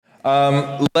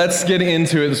Let's get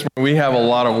into it this morning. We have a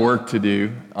lot of work to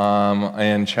do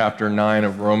in chapter 9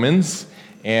 of Romans.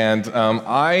 And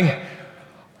I've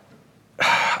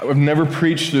never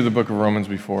preached through the book of Romans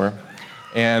before.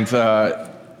 And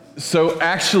so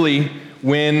actually,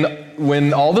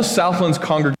 when all the Southlands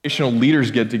congregational leaders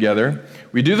get together,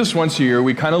 we do this once a year.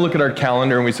 We kind of look at our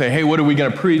calendar and we say, hey, what are we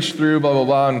going to preach through, blah, blah,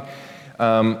 blah.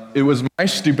 And it was my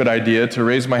stupid idea to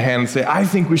raise my hand and say, I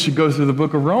think we should go through the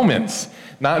book of Romans,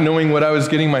 not knowing what I was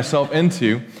getting myself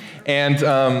into. And,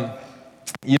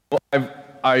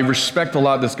 I respect a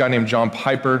lot this guy named John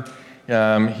Piper.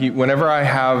 Whenever I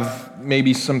have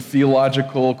maybe some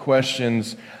theological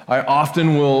questions, I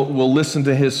often will listen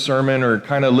to his sermon or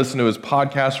kind of listen to his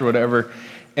podcast or whatever.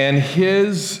 And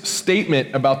his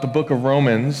statement about the book of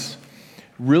Romans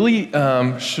really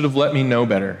should have let me know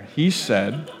better. He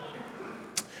said,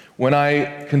 when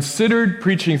I considered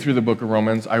preaching through the book of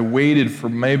Romans, I waited for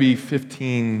maybe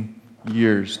 15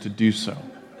 years to do so.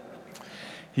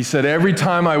 He said every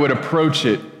time I would approach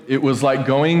it, it was like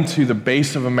going to the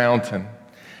base of a mountain,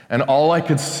 and all I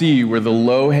could see were the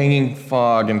low-hanging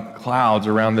fog and clouds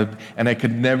around and I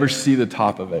could never see the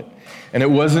top of it. And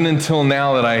it wasn't until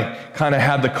now that I kind of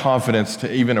had the confidence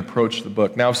to even approach the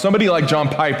book. Now, if somebody like John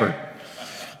Piper,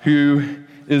 who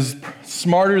is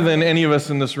smarter than any of us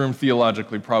in this room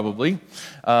theologically probably,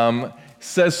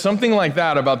 says something like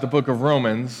that about the book of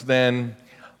Romans, then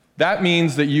that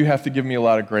means that you have to give me a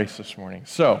lot of grace this morning.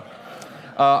 So,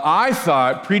 I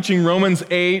thought preaching Romans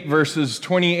 8 verses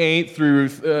 28 through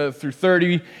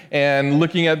 30 and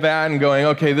looking at that and going,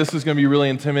 okay, this is going to be really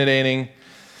intimidating.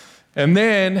 And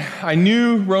then I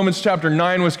knew Romans chapter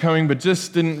 9 was coming, but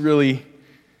just didn't really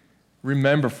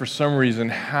remember for some reason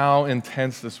how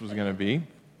intense this was going to be.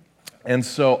 And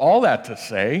so all that to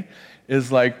say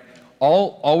is like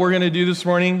all we're going to do this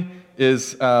morning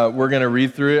is we're going to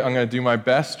read through it. I'm going to do my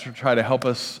best to try to help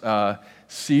us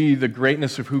see the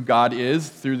greatness of who God is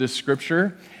through this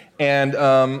scripture.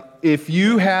 And if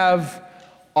you have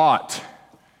ought,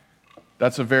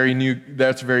 that's a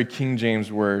very King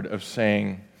James word of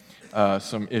saying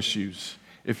some issues.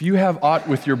 If you have ought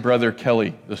with your brother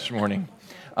Kelly this morning,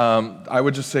 I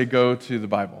would just say go to the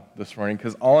Bible this morning,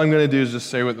 because all I'm going to do is just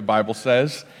say what the Bible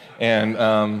says, and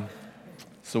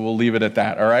so we'll leave it at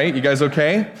that, all right? You guys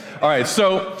okay? All right,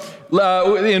 so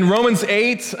in Romans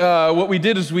 8, what we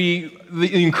did is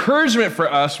the encouragement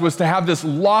for us was to have this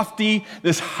lofty,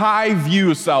 this high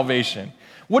view of salvation.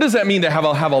 What does that mean to have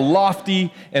a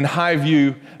lofty and high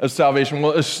view of salvation?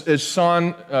 Well, as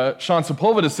Sean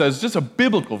Sepulveda says, just a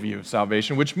biblical view of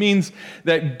salvation, which means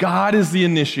that God is the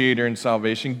initiator in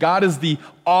salvation. God is the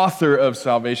author of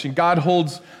salvation. God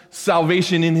holds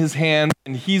salvation in his hand,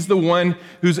 and he's the one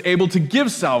who's able to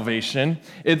give salvation.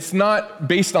 It's not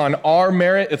based on our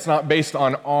merit. It's not based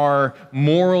on our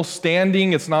moral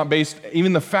standing. It's not based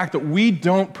even the fact that we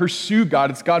don't pursue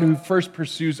God. It's God who first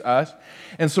pursues us.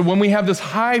 And so when we have this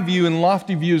high view and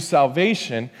lofty view of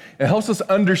salvation, it helps us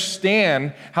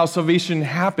understand how salvation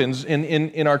happens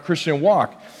in our Christian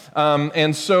walk.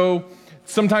 And so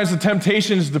sometimes the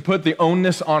temptation is to put the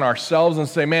onus on ourselves and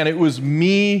say, man, it was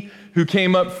me who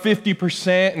came up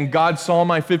 50%, and God saw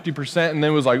my 50%, and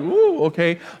then was like, ooh,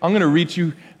 okay, I'm going to reach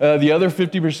you the other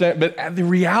 50%. But the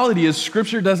reality is,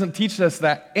 Scripture doesn't teach us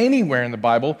that anywhere in the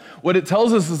Bible. What it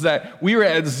tells us is that we were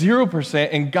at 0%,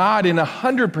 and God in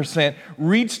 100%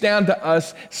 reached down to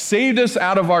us, saved us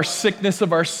out of our sickness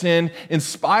of our sin, in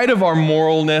spite of our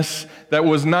moralness that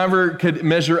was never could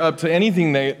measure up to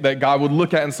anything that God would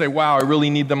look at and say, wow, I really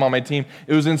need them on my team.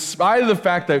 It was in spite of the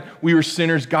fact that we were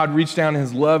sinners, God reached down in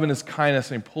his love and his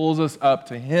kindness, and he pulls us up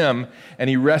to him, and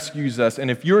he rescues us. And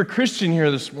if you're a Christian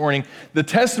here this morning, the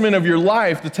testimony of your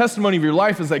life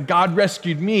is that God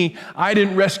rescued me. I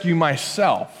didn't rescue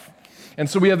myself. And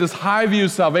so we have this high view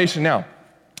of salvation. Now,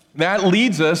 that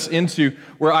leads us into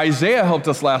where Isaiah helped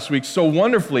us last week so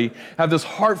wonderfully, have this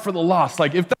heart for the lost.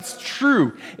 Like, if that's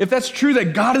true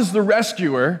that God is the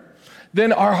rescuer,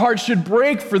 then our hearts should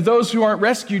break for those who aren't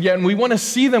rescued yet, and we want to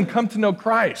see them come to know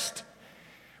Christ.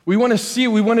 We want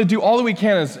to do all that we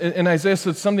can. And Isaiah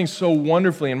said something so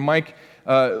wonderfully, and Mike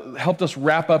helped us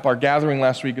wrap up our gathering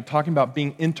last week talking about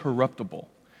being interruptible.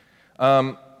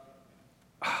 I'm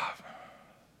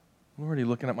already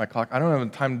looking at my clock. I don't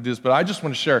have time to do this, but I just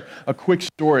want to share a quick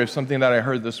story of something that I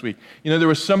heard this week. You know, there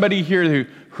was somebody here who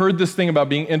heard this thing about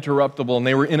being interruptible, and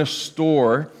they were in a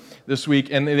store this week,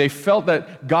 and they felt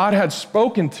that God had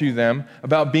spoken to them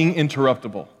about being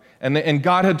interruptible. And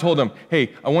God had told them,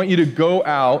 hey, I want you to go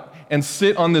out and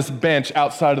sit on this bench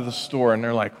outside of the store. And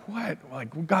they're like, what?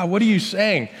 Like, God, what are you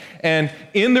saying? And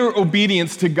in their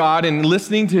obedience to God and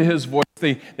listening to his voice,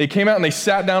 they came out and they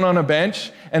sat down on a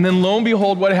bench. And then lo and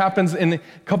behold, what happens in a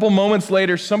couple moments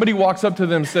later, somebody walks up to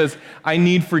them and says, I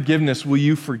need forgiveness. Will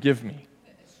you forgive me?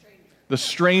 The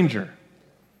stranger.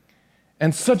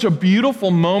 And such a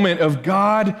beautiful moment of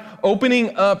God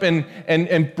opening up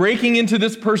and breaking into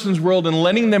this person's world and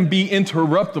letting them be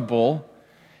interruptible.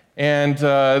 And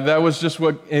that was just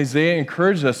what Isaiah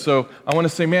encouraged us. So I want to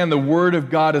say, man, the word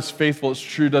of God is faithful, it's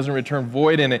true, doesn't return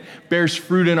void, and it bears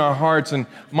fruit in our hearts. And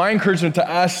my encouragement to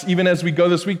us, even as we go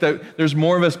this week, that there's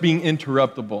more of us being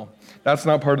interruptible. That's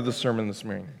not part of the sermon this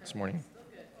morning.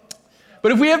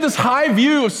 But if we have this high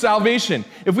view of salvation,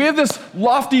 if we have this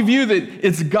lofty view that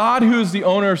it's God who is the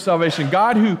owner of salvation,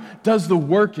 God who does the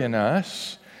work in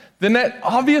us, then that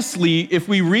obviously, if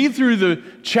we read through the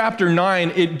chapter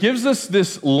 9, it gives us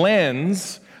this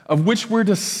lens of which we're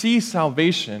to see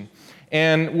salvation.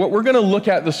 And what we're going to look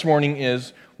at this morning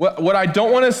is, what I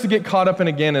don't want us to get caught up in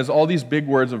again is all these big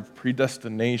words of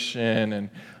predestination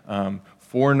and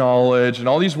foreknowledge, and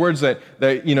all these words that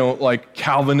like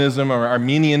Calvinism or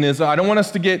Arminianism. I don't want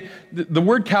us to get, the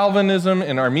word Calvinism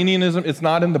and Arminianism, it's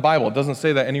not in the Bible. It doesn't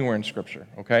say that anywhere in Scripture,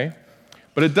 okay?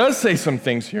 But it does say some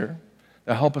things here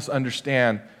that help us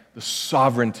understand the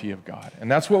sovereignty of God.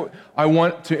 And that's what I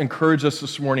want to encourage us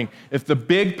this morning. If the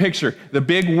big picture, the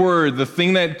big word, the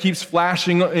thing that keeps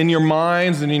flashing in your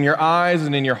minds and in your eyes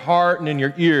and in your heart and in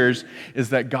your ears is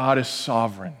that God is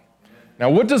sovereign. Now,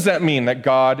 what does that mean, that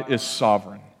God is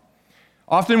sovereign?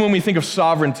 Often when we think of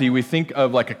sovereignty, we think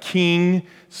of like a king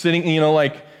sitting,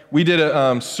 like we did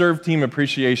a serve team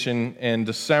appreciation in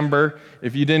December.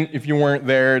 If you weren't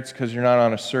there, it's because you're not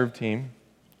on a serve team.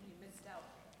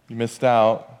 You missed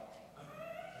out.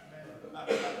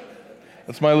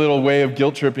 That's my little way of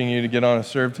guilt tripping you to get on a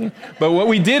serve team. But what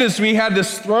we did is we had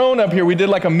this throne up here. We did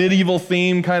like a medieval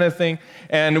theme kind of thing.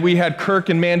 And we had Kirk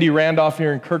and Mandy Randolph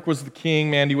here, and Kirk was the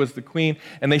king, Mandy was the queen.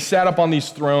 And they sat up on these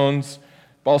thrones,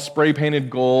 all spray painted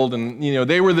gold, and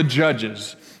they were the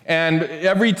judges. And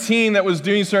every team that was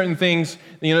doing certain things,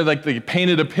 like they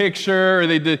painted a picture, or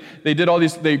they did all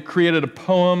these, they created a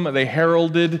poem, they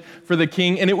heralded for the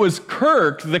king. And it was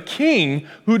Kirk, the king,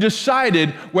 who decided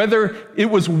whether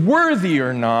it was worthy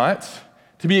or not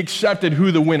to be accepted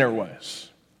who the winner was.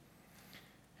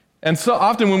 And so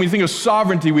often when we think of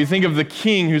sovereignty, we think of the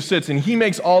king who sits and he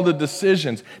makes all the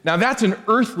decisions. Now that's an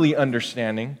earthly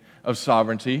understanding of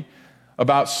sovereignty,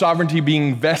 about sovereignty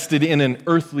being vested in an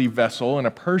earthly vessel, in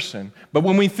a person. But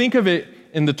when we think of it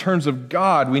in the terms of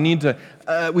God, we need to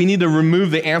remove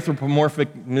the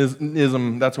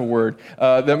anthropomorphism, that's a word.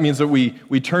 That means that we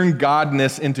turn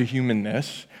godness into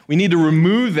humanness. We need to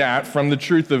remove that from the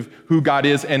truth of who God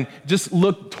is and just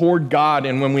look toward God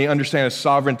and when we understand his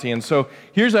sovereignty. And so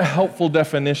here's a helpful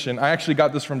definition. I actually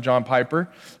got this from John Piper.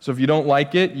 So if you don't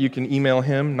like it, you can email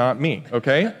him, not me,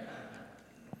 okay?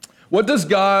 What does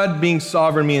God being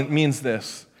sovereign mean? It means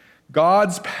this: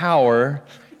 God's power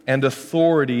and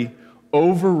authority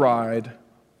override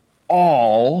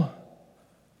all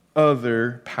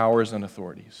other powers and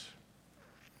authorities.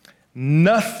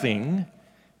 Nothing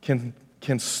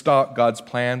can stop God's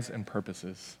plans and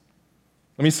purposes.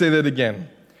 Let me say that again.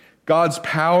 God's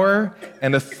power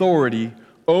and authority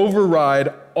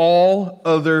override all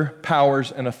other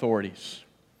powers and authorities.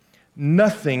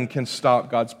 Nothing can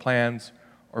stop God's plans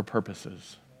or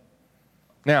purposes.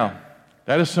 Now,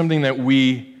 that is something that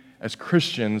we as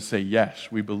Christians say, yes,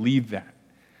 we believe that.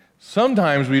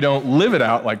 Sometimes we don't live it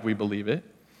out like we believe it.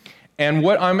 And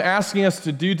what I'm asking us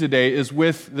to do today is,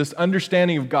 with this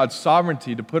understanding of God's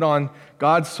sovereignty, to put on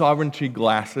God's sovereignty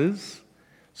glasses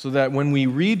so that when we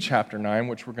read chapter 9,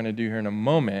 which we're going to do here in a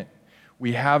moment,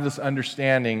 we have this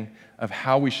understanding of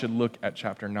how we should look at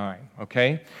chapter 9,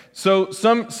 okay? So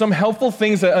some helpful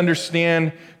things that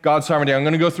understand God's sovereignty. I'm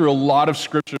going to go through a lot of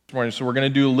scripture this morning, so we're going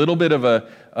to do a little bit of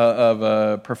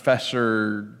a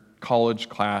professor college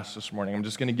class this morning. I'm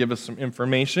just going to give us some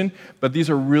information, but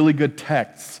these are really good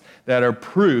texts that are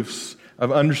proofs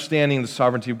of understanding the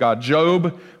sovereignty of God.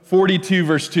 Job 42,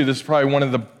 verse 2, this is probably one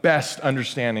of the best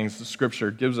understandings the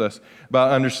scripture gives us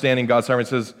about understanding God's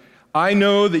sovereignty. It says, I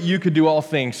know that you could do all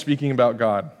things, speaking about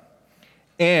God,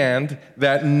 and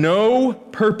that no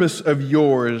purpose of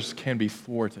yours can be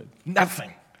thwarted.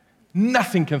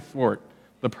 Nothing can thwart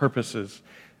the purposes.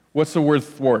 What's the word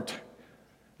thwart?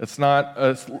 It's not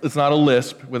a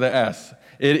lisp with an S.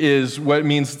 It is what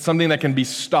means something that can be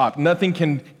stopped. Nothing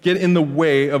can get in the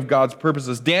way of God's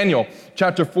purposes. Daniel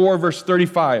chapter 4, verse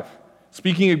 35.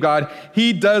 Speaking of God,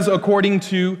 he does according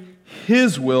to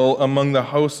his will among the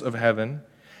hosts of heaven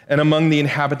and among the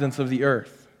inhabitants of the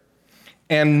earth.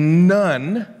 And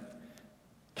none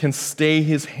can stay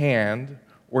his hand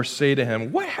or say to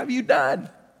him, what have you done?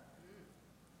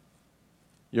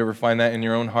 You ever find that in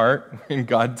your own heart? And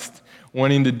God's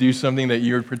wanting to do something that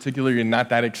you're particularly not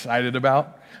that excited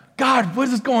about? God, what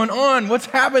is going on? What's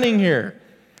happening here?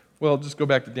 Well, just go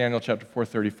back to Daniel chapter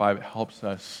 4:35. It helps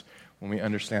us when we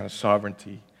understand the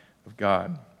sovereignty of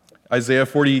God. Isaiah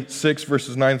 46,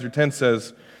 verses 9 through 10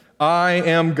 says, I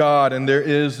am God, and there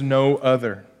is no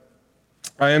other.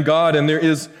 I am God, and there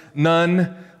is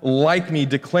none like me,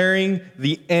 declaring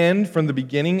the end from the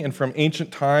beginning and from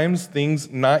ancient times,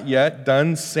 things not yet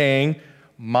done, saying,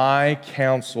 my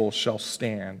counsel shall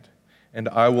stand, and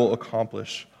I will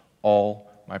accomplish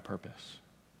all my purpose.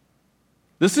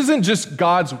 This isn't just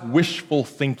God's wishful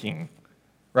thinking,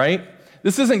 right?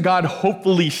 This isn't God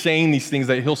hopefully saying these things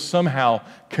that he'll somehow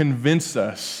convince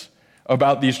us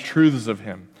about these truths of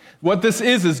him. What this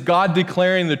is God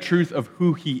declaring the truth of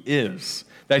who he is,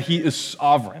 that he is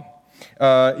sovereign.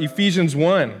 Ephesians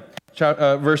 1,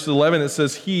 verse 11, it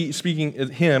says, he, speaking of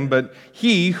him, but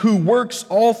he who works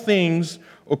all things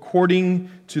according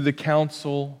to the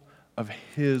counsel of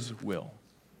his will.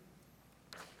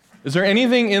 Is there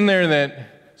anything in there that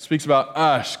speaks about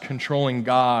us controlling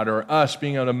God or us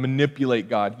being able to manipulate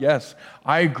God? Yes,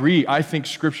 I agree. I think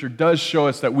Scripture does show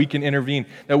us that we can intervene,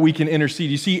 that we can intercede.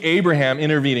 You see Abraham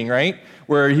intervening, right?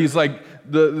 Where he's like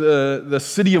the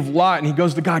city of Lot, and he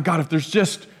goes to God, God, if there's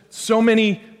just so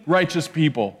many righteous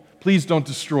people, please don't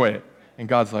destroy it. And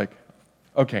God's like,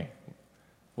 okay,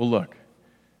 we'll look.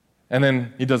 And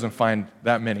then he doesn't find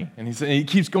that many. And he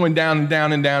keeps going down and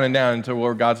down and down and down until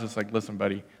where God's just like, listen,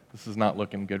 buddy, this is not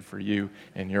looking good for you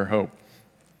and your hope.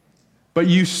 But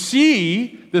you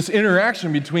see this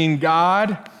interaction between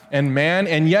God and man,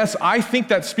 and yes, I think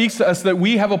that speaks to us that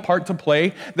we have a part to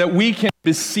play, that we can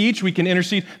beseech, we can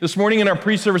intercede. This morning in our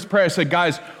pre-service prayer, I said,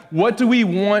 guys, what do we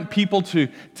want people to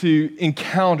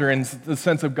encounter in the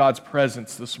sense of God's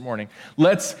presence this morning?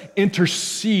 Let's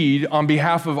intercede on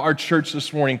behalf of our church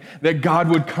this morning, that God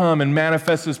would come and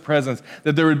manifest his presence,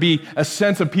 that there would be a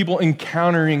sense of people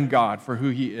encountering God for who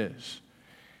he is.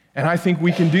 And I think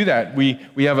we can do that. We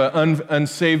have an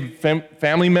unsaved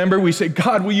family member. We say,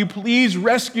 God, will you please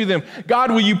rescue them? God,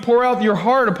 will you pour out your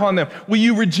heart upon them? Will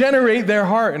you regenerate their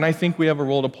heart? And I think we have a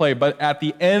role to play. But at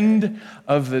the end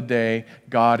of the day,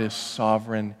 God is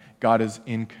sovereign. God is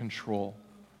in control.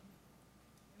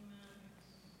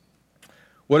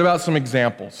 What about some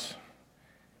examples?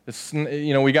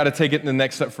 We got to take it the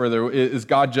next step further. Is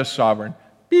God just sovereign?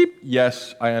 Beep.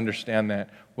 Yes, I understand that.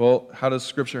 Well, how does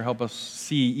Scripture help us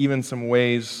see even some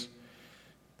ways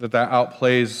that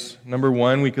outplays? Number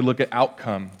one, we could look at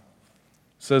outcome.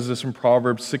 It says this in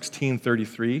Proverbs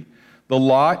 16:33. The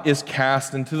lot is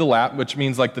cast into the lap, which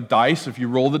means like the dice. If you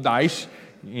roll the dice,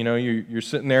 you're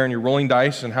sitting there and you're rolling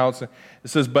dice, and it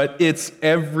says, but its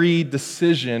every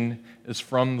decision is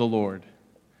from the Lord.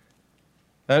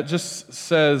 That just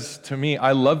says to me,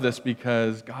 I love this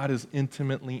because God is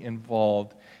intimately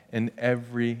involved in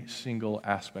every single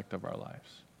aspect of our lives.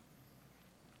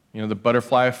 The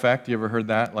butterfly effect, you ever heard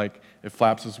that? Like it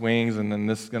flaps its wings and then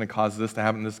this is going to cause this to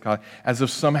happen, as if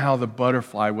somehow the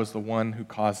butterfly was the one who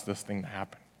caused this thing to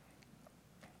happen.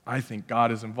 I think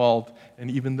God is involved in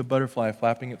even the butterfly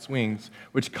flapping its wings,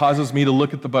 which causes me to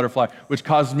look at the butterfly, which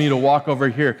causes me to walk over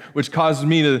here, which causes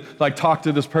me to talk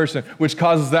to this person, which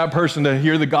causes that person to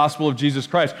hear the gospel of Jesus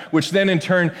Christ, which then in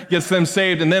turn gets them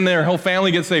saved, and then their whole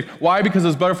family gets saved. Why? Because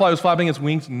this butterfly was flapping its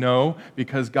wings? No,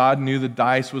 because God knew the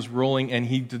dice was rolling, and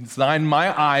he designed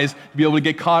my eyes to be able to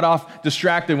get caught off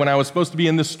distracted when I was supposed to be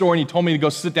in this store, and he told me to go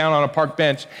sit down on a park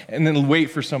bench and then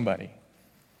wait for somebody.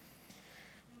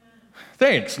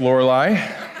 Thanks, Lorelei.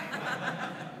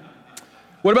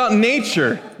 What about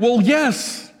nature? Well,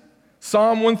 yes.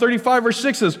 Psalm 135, verse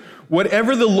 6 says,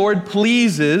 whatever the Lord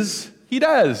pleases, he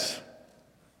does.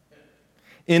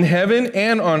 In heaven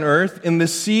and on earth, in the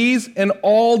seas and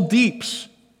all deeps.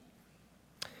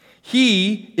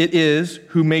 He it is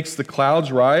who makes the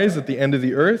clouds rise at the end of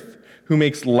the earth, who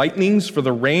makes lightnings for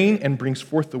the rain and brings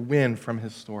forth the wind from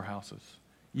his storehouses.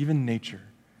 Even nature.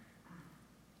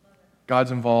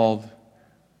 God's involved.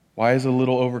 Why is it a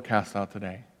little overcast out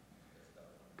today?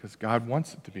 Because God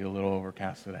wants it to be a little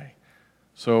overcast today.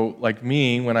 So like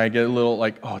me, when I get a little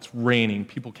it's raining,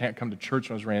 people can't come to church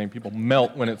when it's raining, people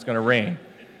melt when it's going to rain.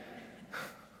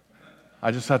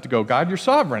 I just have to go, God, you're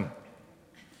sovereign.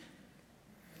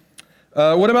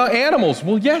 What about animals?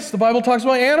 Well, yes, the Bible talks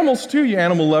about animals too, you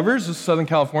animal lovers. This is Southern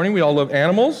California, we all love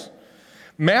animals.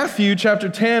 Matthew chapter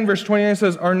 10, verse 29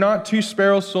 says, are not two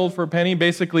sparrows sold for a penny?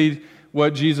 Basically,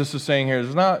 what Jesus is saying here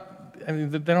is not, I mean,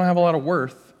 they don't have a lot of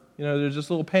worth. They're just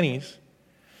little pennies.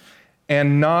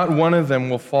 And not one of them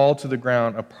will fall to the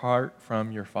ground apart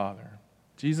from your Father.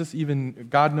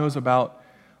 God knows about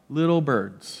little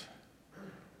birds,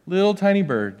 little tiny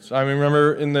birds. I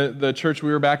remember in the church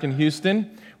we were back in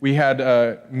Houston, we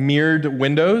had mirrored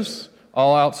windows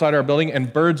all outside our building,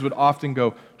 and birds would often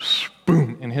go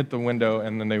boom and hit the window,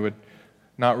 and then they would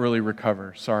not really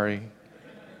recover. Sorry.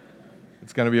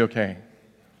 It's going to be okay.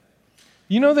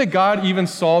 You know that God even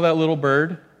saw that little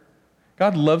bird?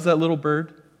 God loves that little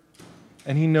bird,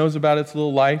 and he knows about its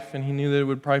little life, and he knew that it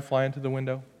would probably fly into the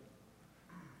window.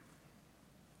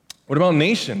 What about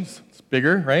nations? It's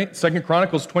bigger, right? 2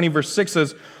 Chronicles 20, verse 6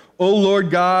 says, O Lord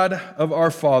God of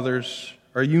our fathers,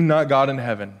 are you not God in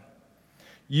heaven?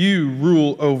 You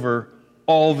rule over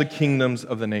all the kingdoms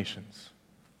of the nations.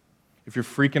 If you're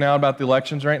freaking out about the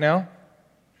elections right now,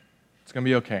 it's going to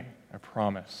be okay. I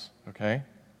promise, okay?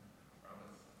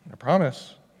 I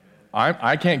promise.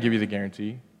 I can't give you the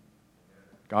guarantee.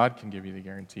 God can give you the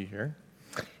guarantee here.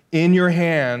 In your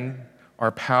hand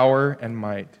are power and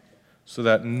might, so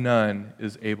that none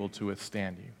is able to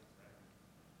withstand you.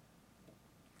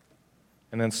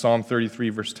 And then Psalm 33,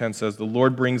 verse 10 says, the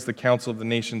Lord brings the counsel of the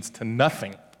nations to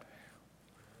nothing.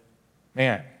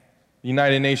 Man, the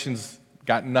United Nations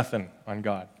got nothing on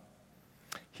God.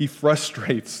 He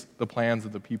frustrates the plans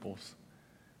of the peoples.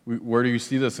 Where do you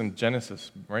see this in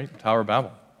Genesis, right? Tower of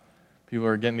Babel. People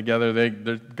are getting together.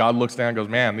 God looks down and goes,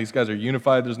 man, these guys are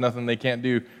unified. There's nothing they can't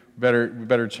do. We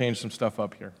better change some stuff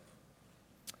up here.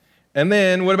 And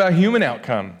then what about human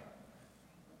outcome?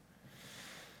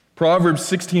 Proverbs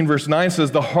 16, verse 9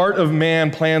 says, the heart of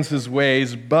man plans his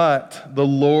ways, but the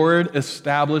Lord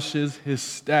establishes his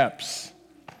steps.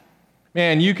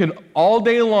 Man, you can all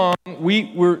day long,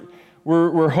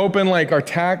 we're hoping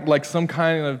like some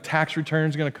kind of tax return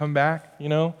is going to come back,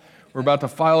 We're about to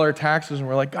file our taxes and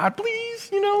we're like, God,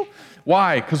 please,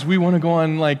 Why? Because we want to go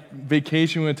on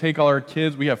vacation. We want to take all our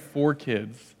kids. We have 4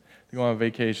 kids to go on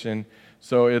vacation.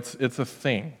 So it's a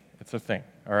thing. It's a thing,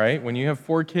 all right? When you have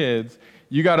 4 kids,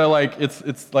 you got to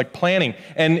it's like planning.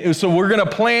 And so we're going to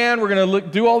plan. We're going to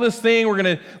do all this thing. We're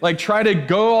going to try to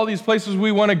go all these places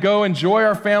we want to go, enjoy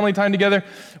our family time together.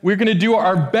 We're going to do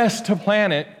our best to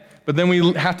plan it. But then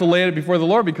we have to lay it before the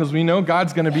Lord because we know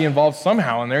God's going to be involved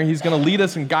somehow in there. He's going to lead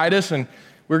us and guide us, and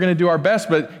we're going to do our best.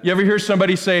 But you ever hear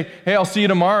somebody say, hey, I'll see you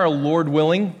tomorrow, Lord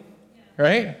willing,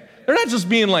 right? They're not just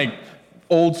being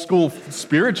old school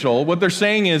spiritual. What they're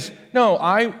saying is, no,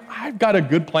 I've got a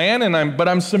good plan, but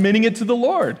I'm submitting it to the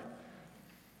Lord.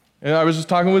 And I was just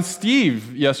talking with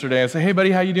Steve yesterday. I said, hey, buddy,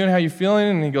 how you doing? How you feeling?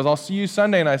 And he goes, I'll see you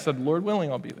Sunday. And I said, Lord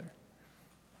willing, I'll be there.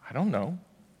 I don't know.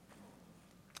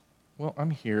 Well,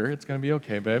 I'm here. It's going to be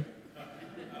okay, babe.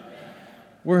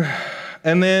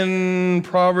 And then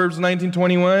Proverbs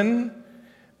 19:21.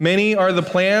 Many are the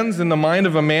plans in the mind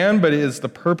of a man, but it is the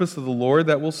purpose of the Lord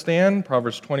that will stand.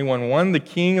 Proverbs 21:1. The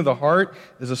king of the heart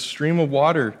is a stream of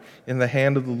water in the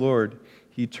hand of the Lord.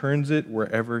 He turns it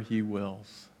wherever he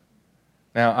wills.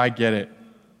 Now, I get it.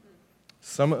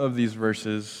 Some of these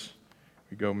verses,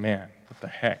 we go, man, what the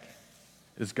heck?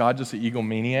 Is God just an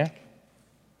egomaniac?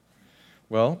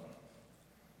 Well,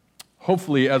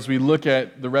 hopefully, as we look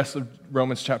at the rest of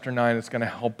Romans chapter 9, it's going to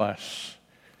help us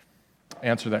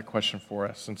answer that question for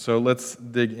us. And so let's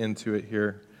dig into it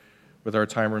here with our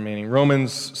time remaining.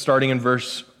 Romans, starting in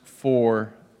verse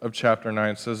 4 of chapter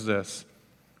 9, says this.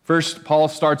 First, Paul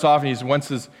starts off, and he wants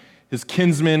his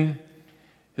kinsmen,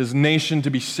 his nation to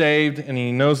be saved, and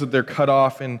he knows that they're cut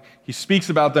off, and he speaks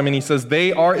about them, and he says,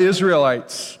 they are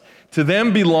Israelites. To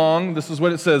them belong, this is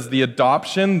what it says, the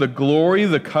adoption, the glory,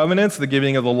 the covenants, the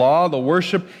giving of the law, the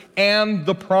worship, and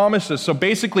the promises. So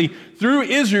basically, through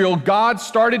Israel, God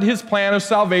started his plan of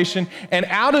salvation, and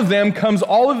out of them comes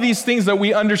all of these things that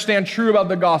we understand true about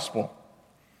the gospel.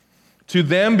 To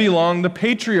them belong the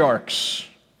patriarchs,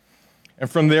 and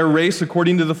from their race,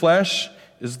 according to the flesh,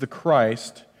 is the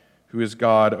Christ, who is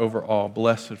God over all,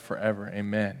 blessed forever.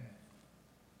 Amen.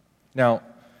 Now,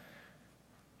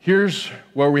 here's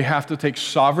where we have to take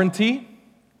sovereignty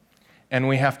and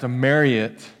we have to marry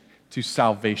it to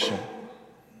salvation.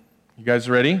 You guys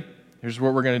ready? Here's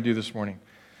what we're going to do this morning.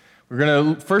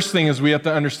 First thing is we have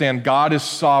to understand God is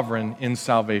sovereign in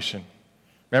salvation.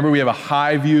 Remember, we have a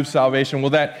high view of salvation.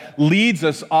 Well, that leads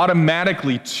us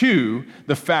automatically to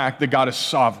the fact that God is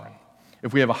sovereign,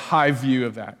 if we have a high view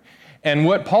of that. And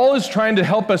what Paul is trying to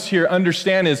help us here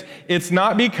understand is it's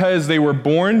not because they were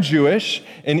born Jewish,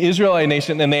 an Israelite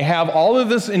nation, and they have all of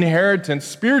this inheritance,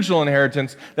 spiritual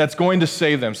inheritance, that's going to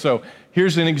save them. So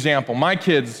here's an example. My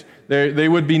kids, they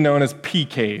would be known as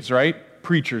PKs, right?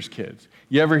 Preacher's kids.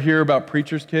 You ever hear about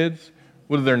preachers' kids?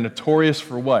 What are they notorious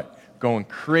for what? Going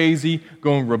crazy,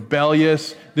 going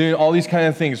rebellious, doing all these kind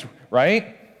of things,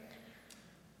 right?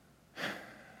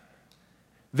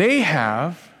 They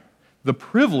have the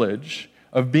privilege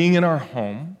of being in our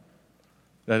home.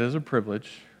 That is a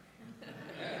privilege.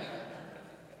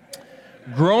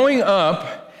 Growing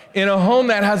up in a home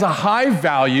that has a high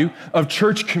value of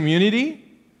church community,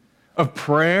 of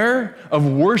prayer, of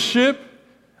worship,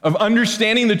 of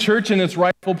understanding the church in its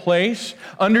rightful place,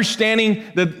 understanding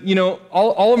that,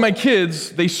 all of my kids,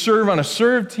 they serve on a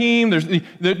serve team.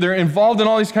 They're involved in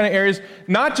all these kind of areas,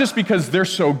 not just because they're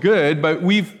so good, but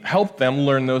we've helped them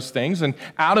learn those things. And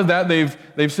out of that,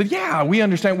 they've said, yeah, we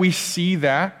understand, we see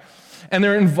that. And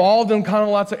they're involved in kind of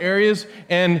lots of areas.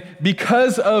 And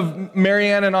because of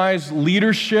Marianne and I's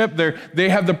leadership, they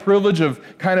have the privilege of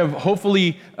kind of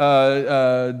hopefully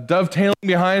dovetailing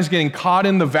behind us, getting caught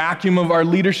in the vacuum of our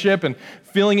leadership and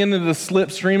feeling into the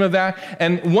slipstream of that.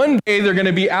 And one day they're going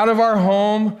to be out of our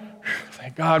home.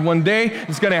 Thank God, one day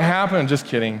it's going to happen. Just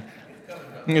kidding.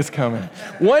 It's coming.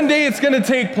 One day it's going to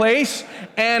take place,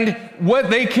 and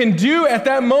what they can do at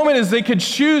that moment is they could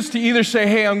choose to either say,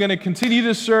 hey, I'm going to continue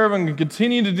to serve, I'm going to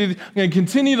continue to do, I'm going to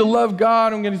continue to love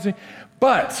God, I'm going to say,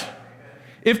 but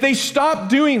if they stop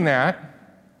doing that,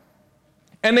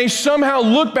 and they somehow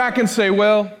look back and say,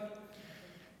 well,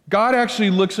 God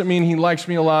actually looks at me and he likes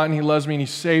me a lot and he loves me and he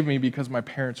saved me because my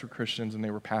parents were Christians and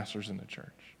they were pastors in the church.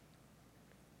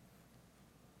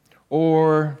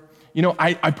 Or,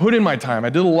 I put in my time. I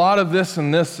did a lot of this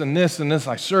and this and this and this.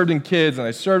 I served in kids, and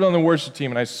I served on the worship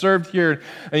team, and I served here.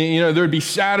 And, there would be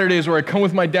Saturdays where I'd come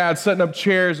with my dad setting up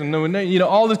chairs and,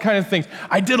 all this kind of things.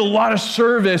 I did a lot of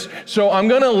service, so I'm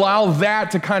going to allow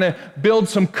that to kind of build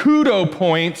some kudo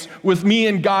points with me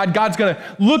and God. God's going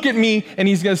to look at me, and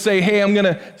he's going to say, hey, I'm going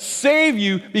to save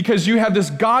you because you have this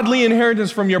godly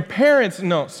inheritance from your parents.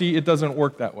 No, see, it doesn't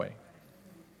work that way.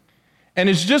 And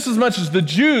it's just as much as the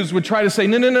Jews would try to say,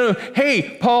 no.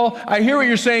 Hey, Paul, I hear what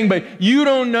you're saying, but you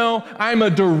don't know I'm a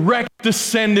direct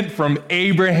descendant from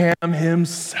Abraham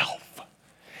himself.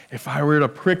 If I were to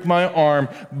prick my arm,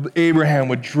 Abraham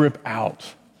would drip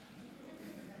out.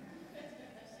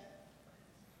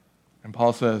 And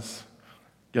Paul says,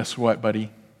 guess what, buddy?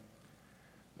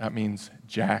 That means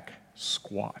jack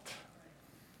squat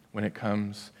when it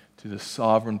comes to the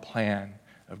sovereign plan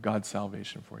of God's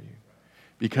salvation for you.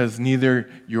 Because neither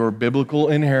your biblical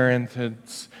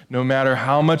inheritance, no matter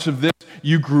how much of this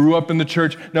you grew up in the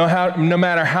church, no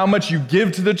matter how much you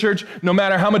give to the church, no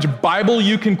matter how much Bible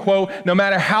you can quote, no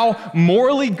matter how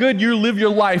morally good you live your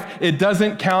life, it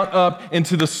doesn't count up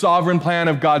into the sovereign plan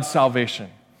of God's salvation.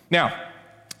 Now,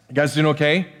 you guys doing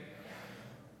okay?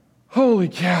 Holy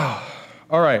cow.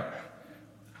 All right.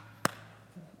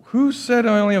 Who said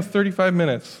I only have 35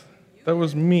 minutes? That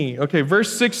was me. Okay,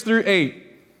 verse 6 through 8.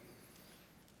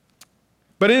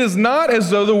 But it is not as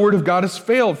though the word of God has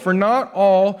failed, for not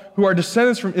all who are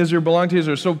descendants from Israel belong to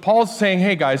Israel. So Paul's saying,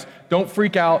 hey guys, don't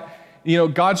freak out.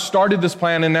 God started this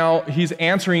plan, and now he's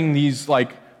answering these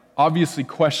obviously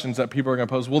questions that people are going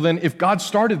to pose. Well, then if God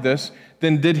started this,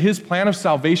 then did his plan of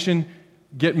salvation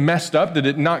get messed up? Did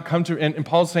it not come to, and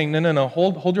Paul's saying, no,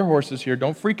 hold your horses here.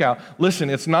 Don't freak out. Listen,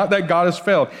 it's not that God has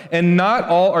failed. And not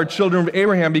all are children of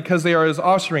Abraham because they are his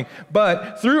offspring.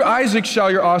 But through Isaac shall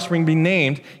your offspring be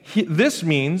named. This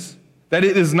means that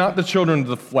it is not the children of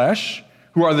the flesh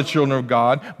who are the children of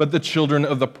God, but the children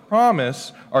of the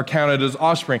promise are counted as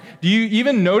offspring. Do you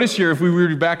even notice here, if we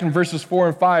read back in verses 4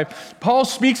 and 5, Paul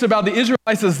speaks about the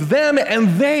Israelites as them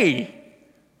and they.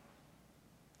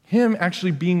 Him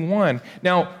actually being one.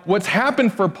 Now, what's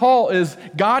happened for Paul is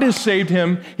God has saved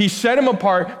him. He set him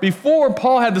apart. Before,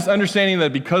 Paul had this understanding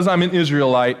that because I'm an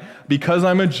Israelite, because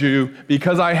I'm a Jew,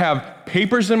 because I have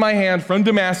papers in my hand from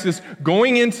Damascus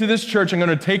going into this church, I'm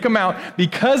going to take them out.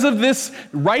 Because of this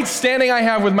right standing I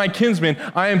have with my kinsmen,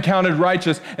 I am counted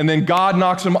righteous. And then God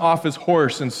knocks him off his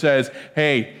horse and says,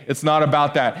 hey, it's not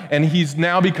about that. And he's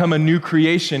now become a new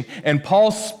creation. And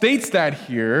Paul states that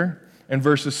here. In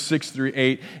verses 6 through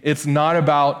 8, it's not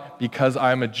about because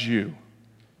I'm a Jew.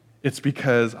 It's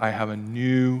because I have a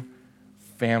new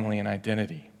family and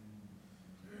identity.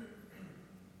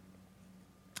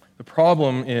 The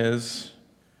problem is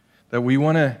that we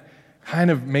want to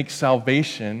kind of make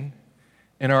salvation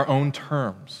in our own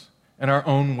terms, in our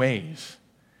own ways.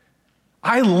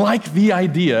 I like the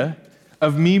idea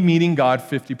of me meeting God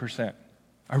 50%.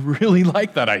 I really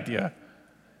like that idea.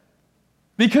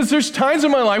 Because there's times in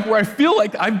my life where I feel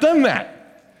like I've done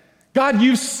that. God,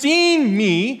 you've seen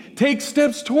me take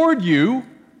steps toward you.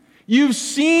 You've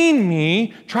seen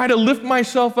me try to lift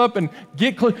myself up and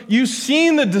get close. You've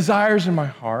seen the desires in my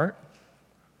heart.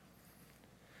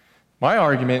 My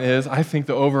argument is, I think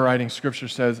the overriding scripture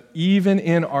says, even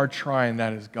in our trying,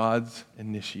 that is God's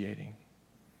initiating.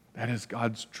 That is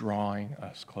God's drawing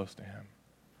us close to him.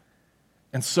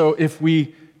 And so if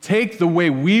we take the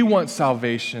way we want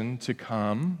salvation to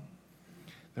come,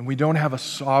 then we don't have a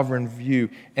sovereign view.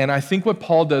 And I think what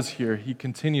Paul does here, he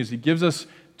continues, he gives us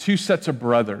two sets of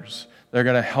brothers that are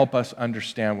going to help us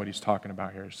understand what he's talking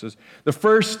about here. He says, the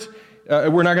first,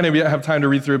 we're not going to have time to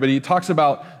read through it, but he talks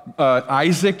about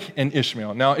Isaac and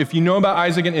Ishmael. Now, if you know about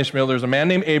Isaac and Ishmael, there's a man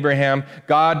named Abraham.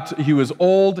 He was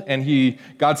old, and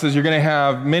God says, you're going to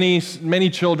have many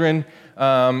children,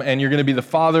 and you're going to be the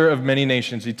father of many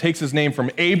nations. He takes his name from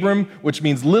Abram, which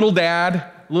means little dad,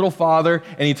 little father,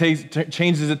 and he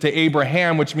changes it to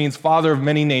Abraham, which means father of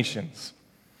many nations.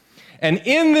 And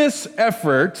in this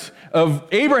effort of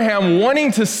Abraham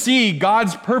wanting to see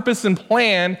God's purpose and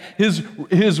plan, his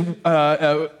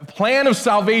plan of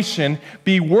salvation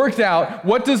be worked out,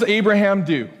 what does Abraham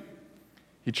do?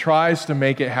 He tries to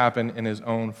make it happen in his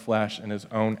own flesh and his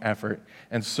own effort.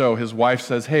 And so his wife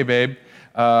says, hey, babe,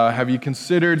 have you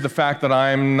considered the fact that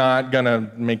I'm not going to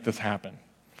make this happen?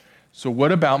 So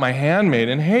what about my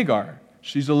handmaiden Hagar?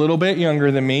 She's a little bit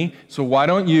younger than me, so why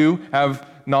don't you have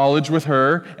knowledge with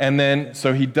her? And then,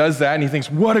 so he does that, and he thinks,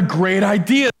 what a great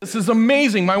idea. This is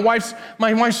amazing. My wife's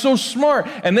so smart.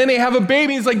 And then they have a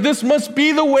baby. He's like, this must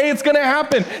be the way it's going to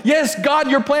happen. Yes, God,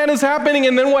 your plan is happening.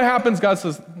 And then what happens? God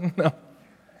says, no,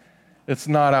 it's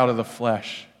not out of the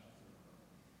flesh.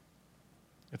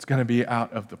 It's going to be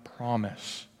out of the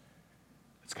promise.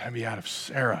 It's going to be out of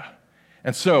Sarah.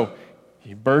 And so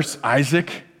he births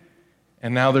Isaac,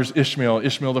 and now there's Ishmael,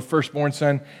 the firstborn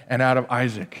son, and out of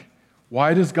Isaac.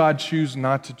 Why does God choose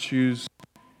not to choose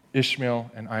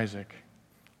Ishmael and Isaac?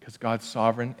 Because God's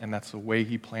sovereign, and that's the way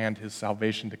he planned his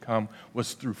salvation to come,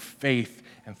 was through faith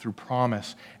and through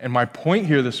promise. And my point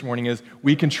here this morning is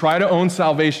we can try to own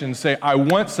salvation and say, I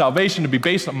want salvation to be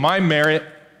based on my merit.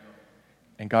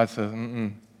 And God says,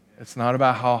 it's not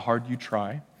about how hard you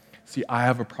try. See, I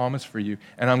have a promise for you,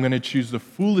 and I'm going to choose the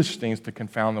foolish things to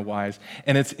confound the wise.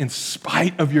 And it's in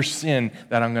spite of your sin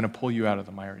that I'm going to pull you out of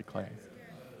the miry clay.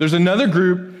 There's another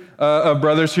group of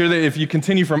brothers here that if you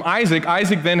continue from Isaac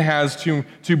then has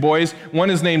two boys. One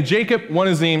is named Jacob, one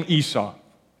is named Esau.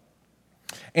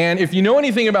 And if you know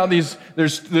anything about these,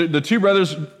 there's the two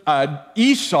brothers,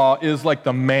 Esau is like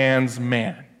the man's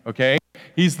man, okay?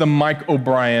 He's the Mike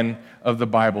O'Brien of the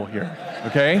Bible here,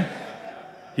 okay?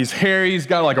 He's hairy, he's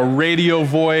got like a radio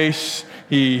voice.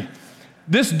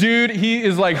 This dude, he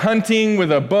is like hunting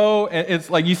with a bow, and it's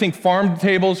like you think farm to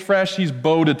table's fresh, he's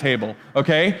bow to table,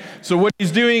 okay? So what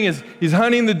he's doing is he's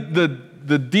hunting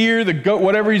the deer, the goat,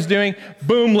 whatever he's doing,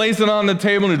 boom, lays it on the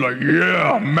table, and he's like,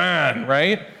 yeah, man,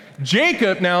 right?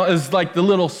 Jacob now is like the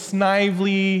little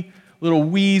snively, little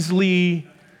weaselly,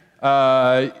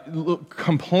 little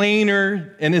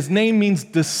complainer, and his name means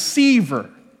deceiver.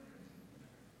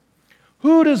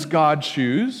 Who does God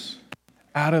choose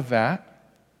out of that?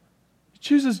 He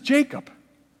chooses Jacob.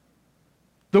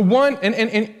 The one,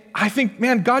 and I think,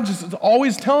 man, God just is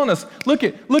always telling us, look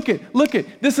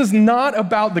it. This is not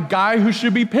about the guy who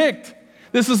should be picked.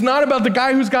 This is not about the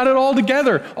guy who's got it all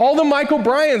together. All the Mike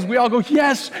O'Briens, we all go,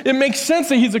 yes, it makes sense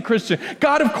that he's a Christian.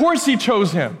 God, of course he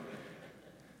chose him.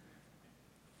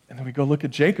 And then we go look at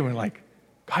Jacob and we're like,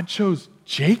 God chose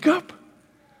Jacob?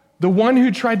 The one who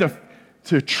tried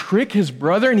to trick his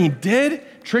brother, and he did,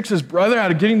 tricks his brother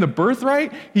out of getting the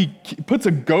birthright. He puts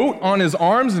a goat on his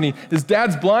arms, and his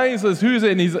dad's blind. He says, who's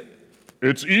it? And he's like,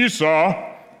 it's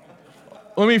Esau.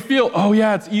 Let me feel, oh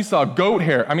yeah, it's Esau, goat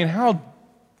hair. I mean,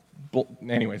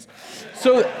 anyways.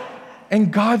 So,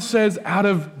 and God says, out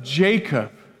of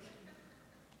Jacob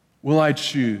will I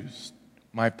choose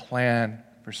my plan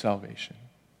for salvation.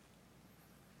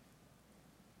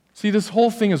 See, this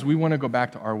whole thing is we want to go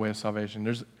back to our way of salvation.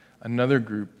 There's another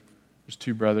group, there's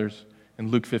two brothers in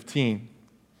Luke 15.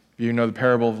 If you know the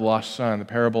parable of the lost son, the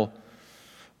parable of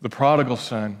the prodigal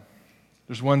son.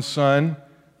 There's one son,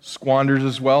 squanders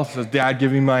his wealth, says, Dad,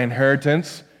 give me my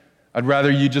inheritance. I'd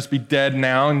rather you just be dead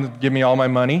now and give me all my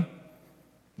money.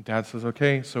 And Dad says,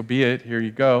 okay, so be it, here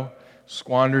you go.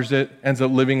 Squanders it, ends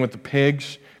up living with the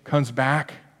pigs, comes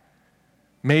back.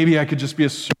 Maybe I could just be a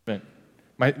servant.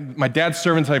 My dad's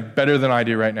servants have better than I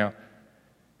do right now.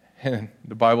 And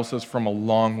the Bible says from a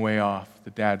long way off,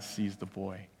 the dad sees the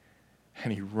boy,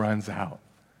 and he runs out,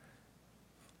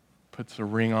 puts a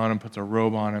ring on him, puts a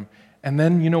robe on him. And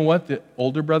then you know what the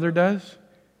older brother does?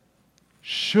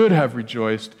 Should have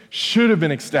rejoiced, should have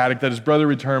been ecstatic that his brother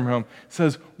returned home.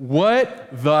 Says, what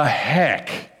the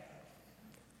heck?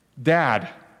 Dad,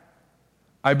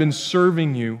 I've been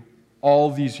serving you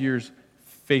all these years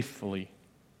faithfully.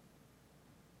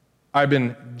 I've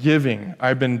been giving.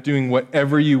 I've been doing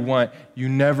whatever you want. You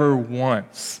never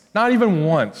once, not even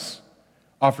once,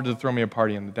 offered to throw me a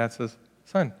party. And the dad says,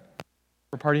 son,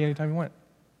 for a party anytime you want.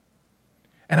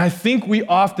 And I think we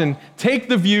often take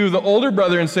the view of the older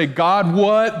brother and say, God,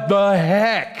 what the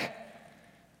heck?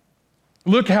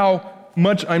 Look how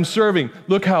much I'm serving.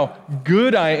 Look how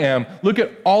good I am. Look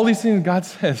at all these things. God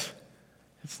says,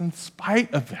 it's in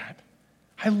spite of that.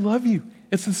 I love you.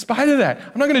 It's in spite of that.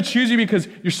 I'm not going to choose you because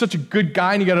you're such a good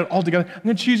guy and you got it all together. I'm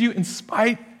going to choose you in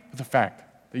spite of the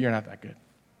fact that you're not that good.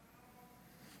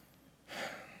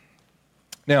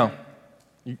 Now,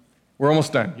 we're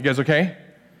almost done. You guys okay?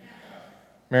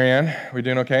 Marianne, we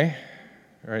doing okay?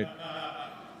 All right.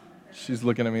 She's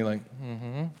looking at me like,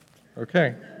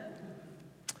 okay.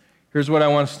 Here's what I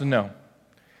want us to know.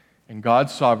 In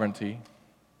God's sovereignty,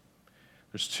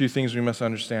 there's two things we must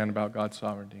understand about God's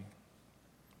sovereignty.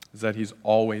 Is that he's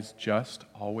always just,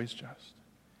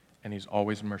 and he's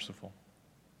always merciful.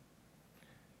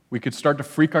 We could start to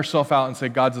freak ourselves out and say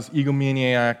God's this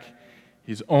egomaniac.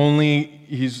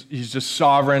 He's just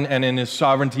sovereign, and in his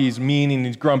sovereignty he's mean and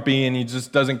he's grumpy and he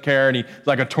just doesn't care, and he's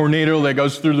like a tornado that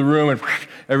goes through the room and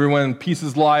everyone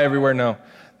pieces lie everywhere. No,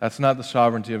 that's not the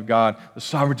sovereignty of God. The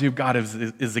sovereignty of God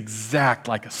is exact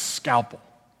like a scalpel.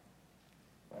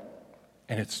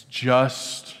 And it's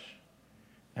just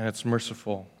and it's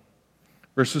merciful.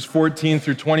 Verses 14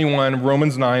 through 21,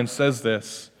 Romans 9 says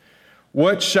this.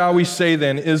 What shall we say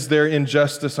then? Is there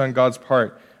injustice on God's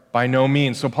part? By no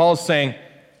means. So Paul is saying,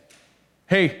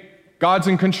 hey, God's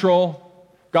in control.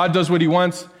 God does what he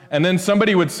wants. And then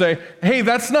somebody would say, hey,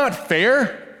 that's not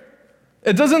fair.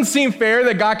 It doesn't seem fair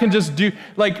that God can just do,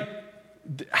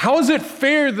 how is it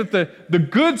fair that the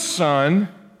good son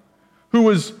who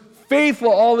was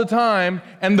faithful all the time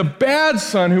and the bad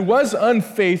son who was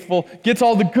unfaithful gets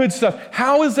all the good stuff?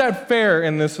 How is that fair?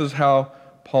 And this is how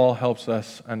Paul helps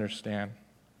us understand.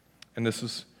 And this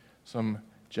is some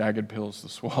jagged pills to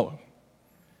swallow.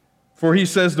 For he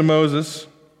says to Moses,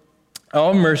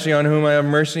 I'll have mercy on whom I have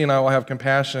mercy, and I will have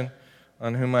compassion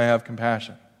on whom I have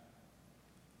compassion.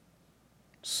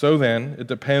 So then, it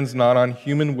depends not on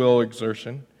human will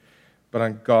exertion, but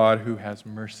on God who has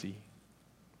mercy.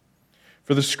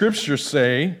 For the scriptures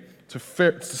says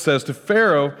to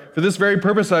Pharaoh, for this very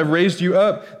purpose I have raised you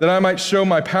up, that I might show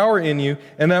my power in you,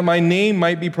 and that my name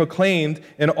might be proclaimed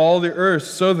in all the earth.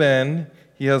 So then,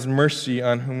 he has mercy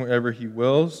on whomever he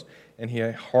wills, and he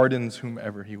hardens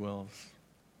whomever he wills.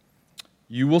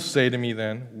 You will say to me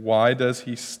then, why does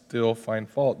he still find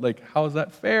fault? How is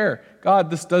that fair? God,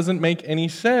 this doesn't make any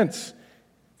sense.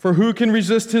 For who can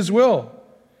resist his will?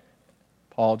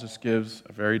 Paul just gives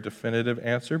a very definitive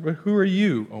answer, but who are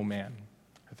you, O man?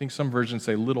 I think some versions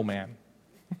say little man.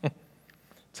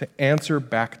 To answer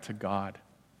back to God.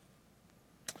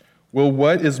 Will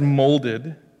what is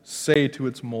molded say to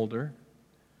its molder,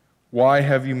 why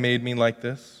have you made me like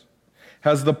this?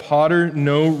 Has the potter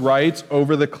no rights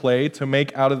over the clay to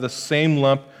make out of the same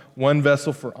lump one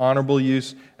vessel for honorable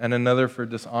use and another for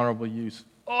dishonorable use?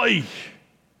 Oy!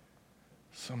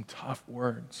 Some tough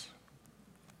words.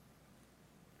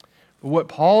 But what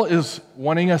Paul is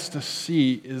wanting us to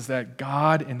see is that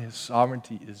God in his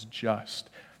sovereignty is just.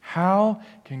 How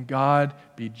can God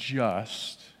be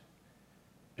just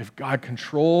if God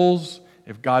controls,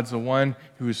 if God's the one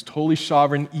who is totally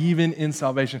sovereign even in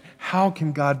salvation? How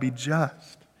can God be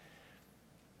just?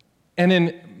 And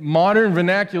in modern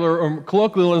vernacular or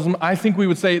colloquialism, I think we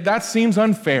would say that seems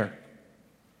unfair.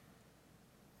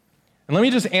 And let me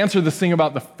just answer this thing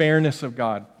about the fairness of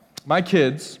God. My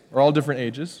kids are all different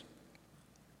ages.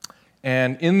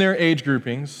 And in their age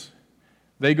groupings,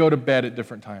 they go to bed at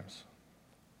different times.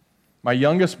 My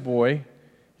youngest boy,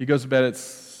 he goes to bed at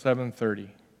 7:30.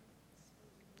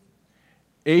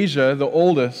 Asia, the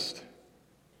oldest,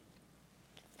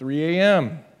 3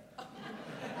 a.m.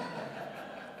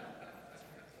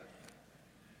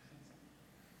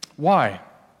 Why?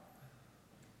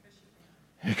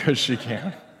 Because she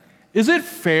can. Is it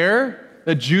fair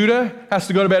that Judah has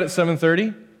to go to bed at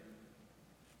 7:30?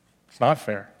 It's not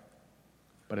fair.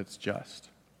 But it's just.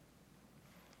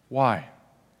 Why?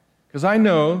 Because I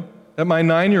know that my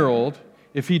 9-year-old,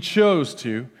 if he chose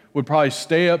to, would probably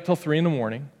stay up till 3 in the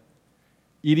morning,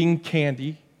 eating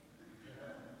candy,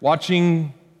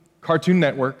 watching Cartoon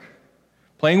Network,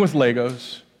 playing with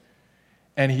Legos,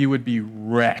 and he would be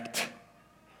wrecked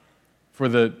for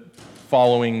the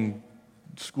following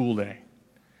school day.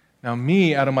 Now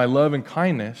me, out of my love and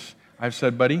kindness, I've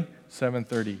said, buddy,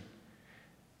 7:30.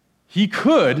 He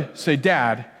could say,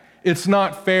 Dad, it's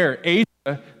not fair. Asia,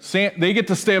 they get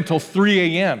to stay up till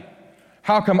 3 a.m.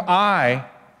 How come I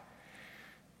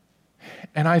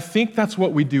And I think that's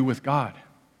what we do with God,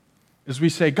 is we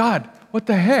say, God, what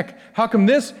the heck? How come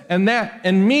this and that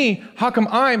and me? How come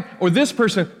or this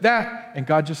person, that? And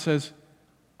God just says,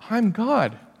 I'm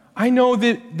God. I know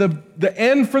the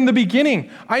end from the beginning.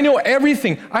 I know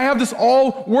everything. I have this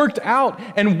all worked out.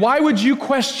 And why would you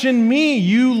question me,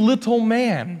 you little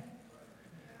man?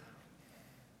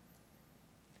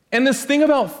 And this thing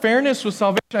about fairness with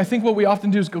salvation, I think what we often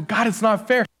do is go, God, it's not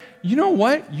fair. You know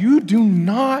what? You do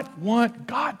not want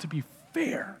God to be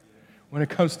fair when it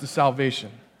comes to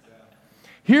salvation.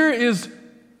 Here is,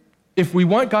 if we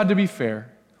want God to be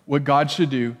fair, what God should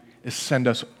do is send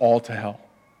us all to hell.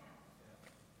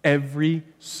 Every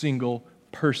single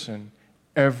person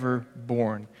ever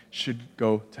born should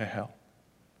go to hell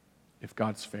if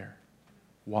God's fair.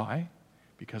 Why?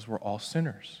 Because we're all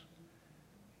sinners.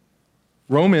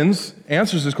 Romans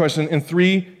answers this question in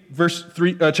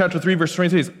chapter 3, verse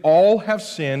 23. All have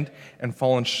sinned and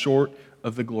fallen short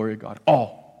of the glory of God.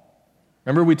 All.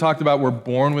 Remember we talked about we're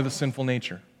born with a sinful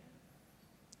nature.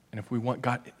 And if we want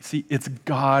God, see, it's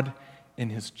God in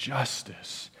his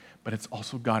justice, but it's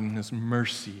also God in his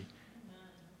mercy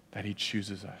that he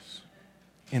chooses us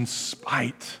in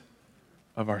spite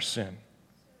of our sin.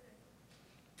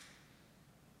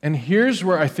 And here's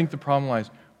where I think the problem lies.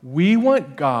 We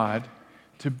want God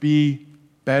to be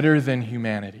better than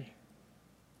humanity.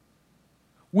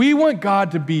 We want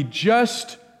God to be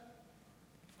just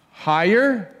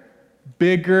higher,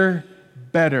 bigger,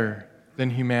 better than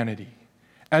humanity.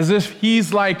 As if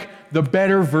he's like the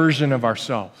better version of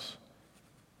ourselves.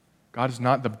 God is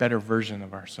not the better version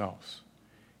of ourselves.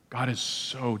 God is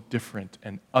so different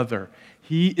and other.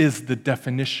 He is the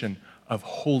definition of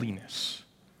holiness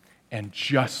and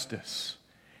justice.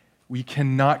 We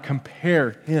cannot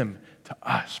compare him to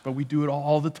us, but we do it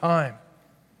all the time.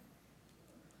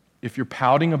 If you're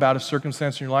pouting about a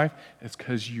circumstance in your life, it's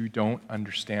because you don't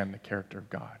understand the character of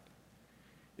God.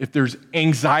 If there's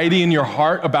anxiety in your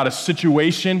heart about a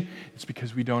situation, it's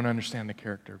because we don't understand the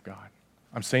character of God.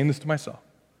 I'm saying this to myself.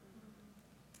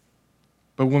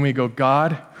 But when we go,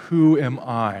 God, who am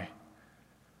I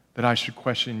that I should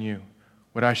question you?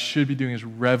 What I should be doing is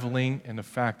reveling in the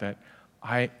fact that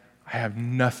I have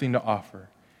nothing to offer,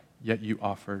 yet you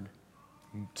offered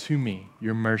to me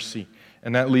your mercy.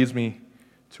 And that leads me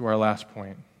to our last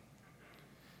point,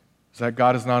 is that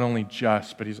God is not only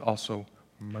just, but he's also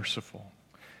merciful.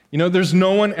 You know, there's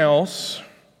no one else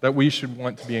that we should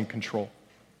want to be in control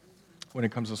when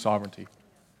it comes to sovereignty.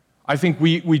 I think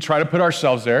we try to put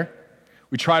ourselves there.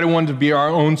 We try to want to be our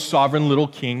own sovereign little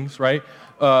kings, right?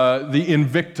 The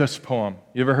Invictus poem.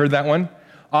 You ever heard that one?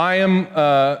 I am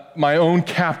my own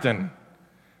captain.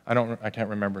 I can't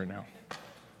remember it now.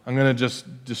 I'm going to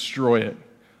just destroy it.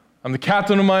 I'm the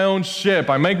captain of my own ship.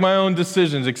 I make my own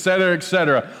decisions, et cetera, et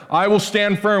cetera. I will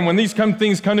stand firm. When these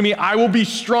things come to me, I will be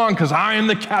strong because I am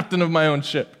the captain of my own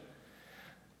ship.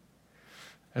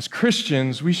 As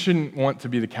Christians, we shouldn't want to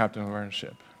be the captain of our own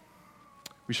ship.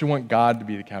 We should want God to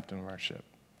be the captain of our ship.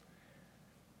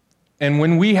 And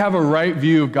when we have a right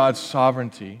view of God's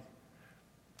sovereignty,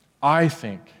 I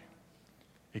think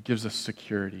it gives us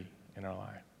security in our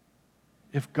life.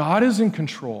 If God is in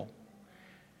control,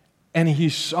 and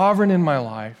he's sovereign in my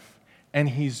life, and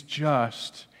he's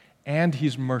just, and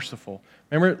he's merciful.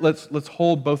 Remember, let's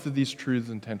hold both of these truths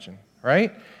in tension,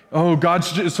 right? Oh,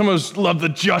 some of us love the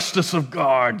justice of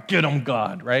God. Get him,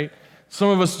 God, right? Some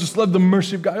of us just love the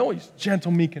mercy of God. Oh, he's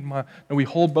gentle, meek, and mild. And we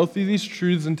hold both of these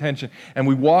truths in tension, and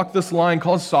we walk this line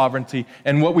called sovereignty,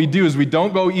 and what we do is we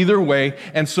don't go either way,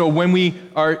 and so when we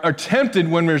are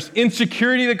tempted, when there's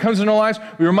insecurity that comes in our lives,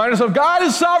 we remind ourselves, God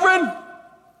is sovereign.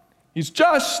 He's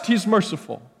just, he's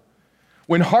merciful.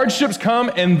 When hardships come,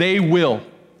 and they will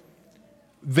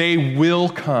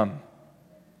come,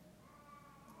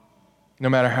 no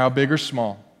matter how big or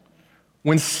small.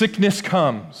 When sickness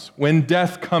comes, when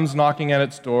death comes knocking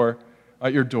at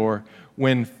your door,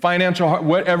 when financial,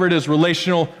 whatever it is,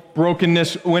 relational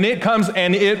brokenness, when it comes,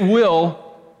 and it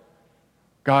will,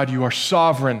 God, you are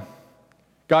sovereign.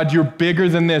 God, you're bigger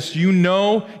than this. You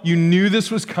knew this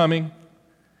was coming.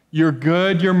 You're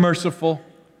good, you're merciful.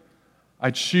 I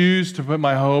choose to put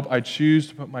my hope, I choose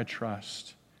to put my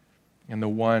trust in the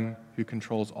one who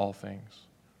controls all things.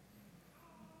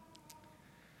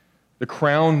 The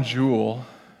crown jewel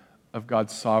of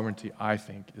God's sovereignty, I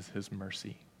think, is his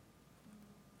mercy.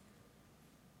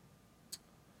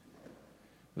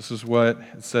 This is what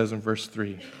it says in verse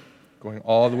 3, going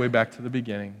all the way back to the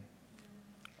beginning.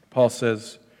 Paul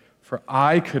says, "For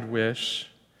I could wish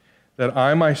that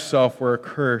I myself were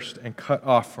accursed and cut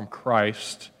off from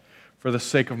Christ for the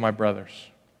sake of my brothers.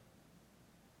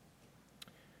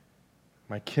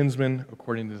 my kinsman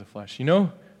according to the flesh. You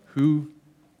know who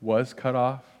was cut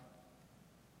off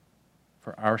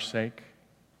for our sake?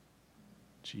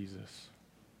 Jesus.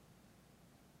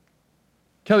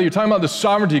 Kelly, you're talking about the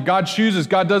sovereignty. God chooses,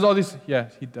 God does all these.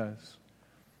 Yes, he does.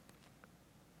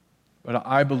 But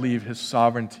I believe his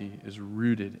sovereignty is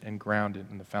rooted and grounded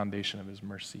in the foundation of his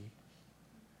mercy.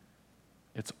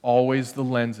 It's always the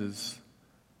lenses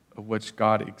of which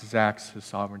God exacts his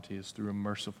sovereignty is through a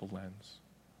merciful lens.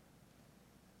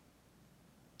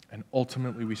 And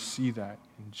ultimately we see that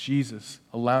in Jesus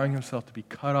allowing himself to be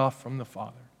cut off from the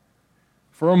Father.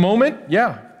 For a moment,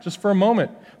 yeah, just for a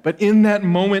moment. But in that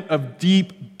moment of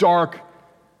deep, dark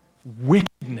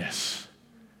wickedness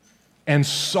and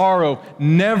sorrow,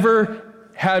 never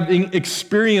having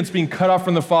experienced being cut off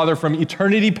from the Father from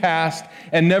eternity past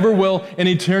and never will in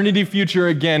eternity future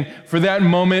again, for that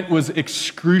moment was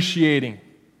excruciating,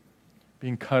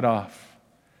 being cut off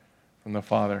from the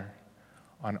Father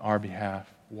on our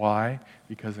behalf. Why?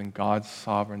 Because in God's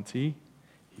sovereignty,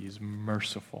 he's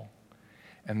merciful.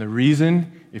 And the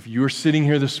reason, if you're sitting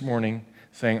here this morning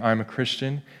saying, I'm a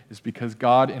Christian, is because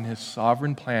God, in his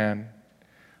sovereign plan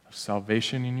of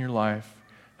salvation in your life,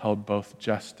 held both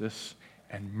justice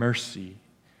and mercy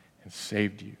and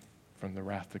saved you from the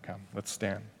wrath to come. Let's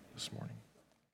stand this morning.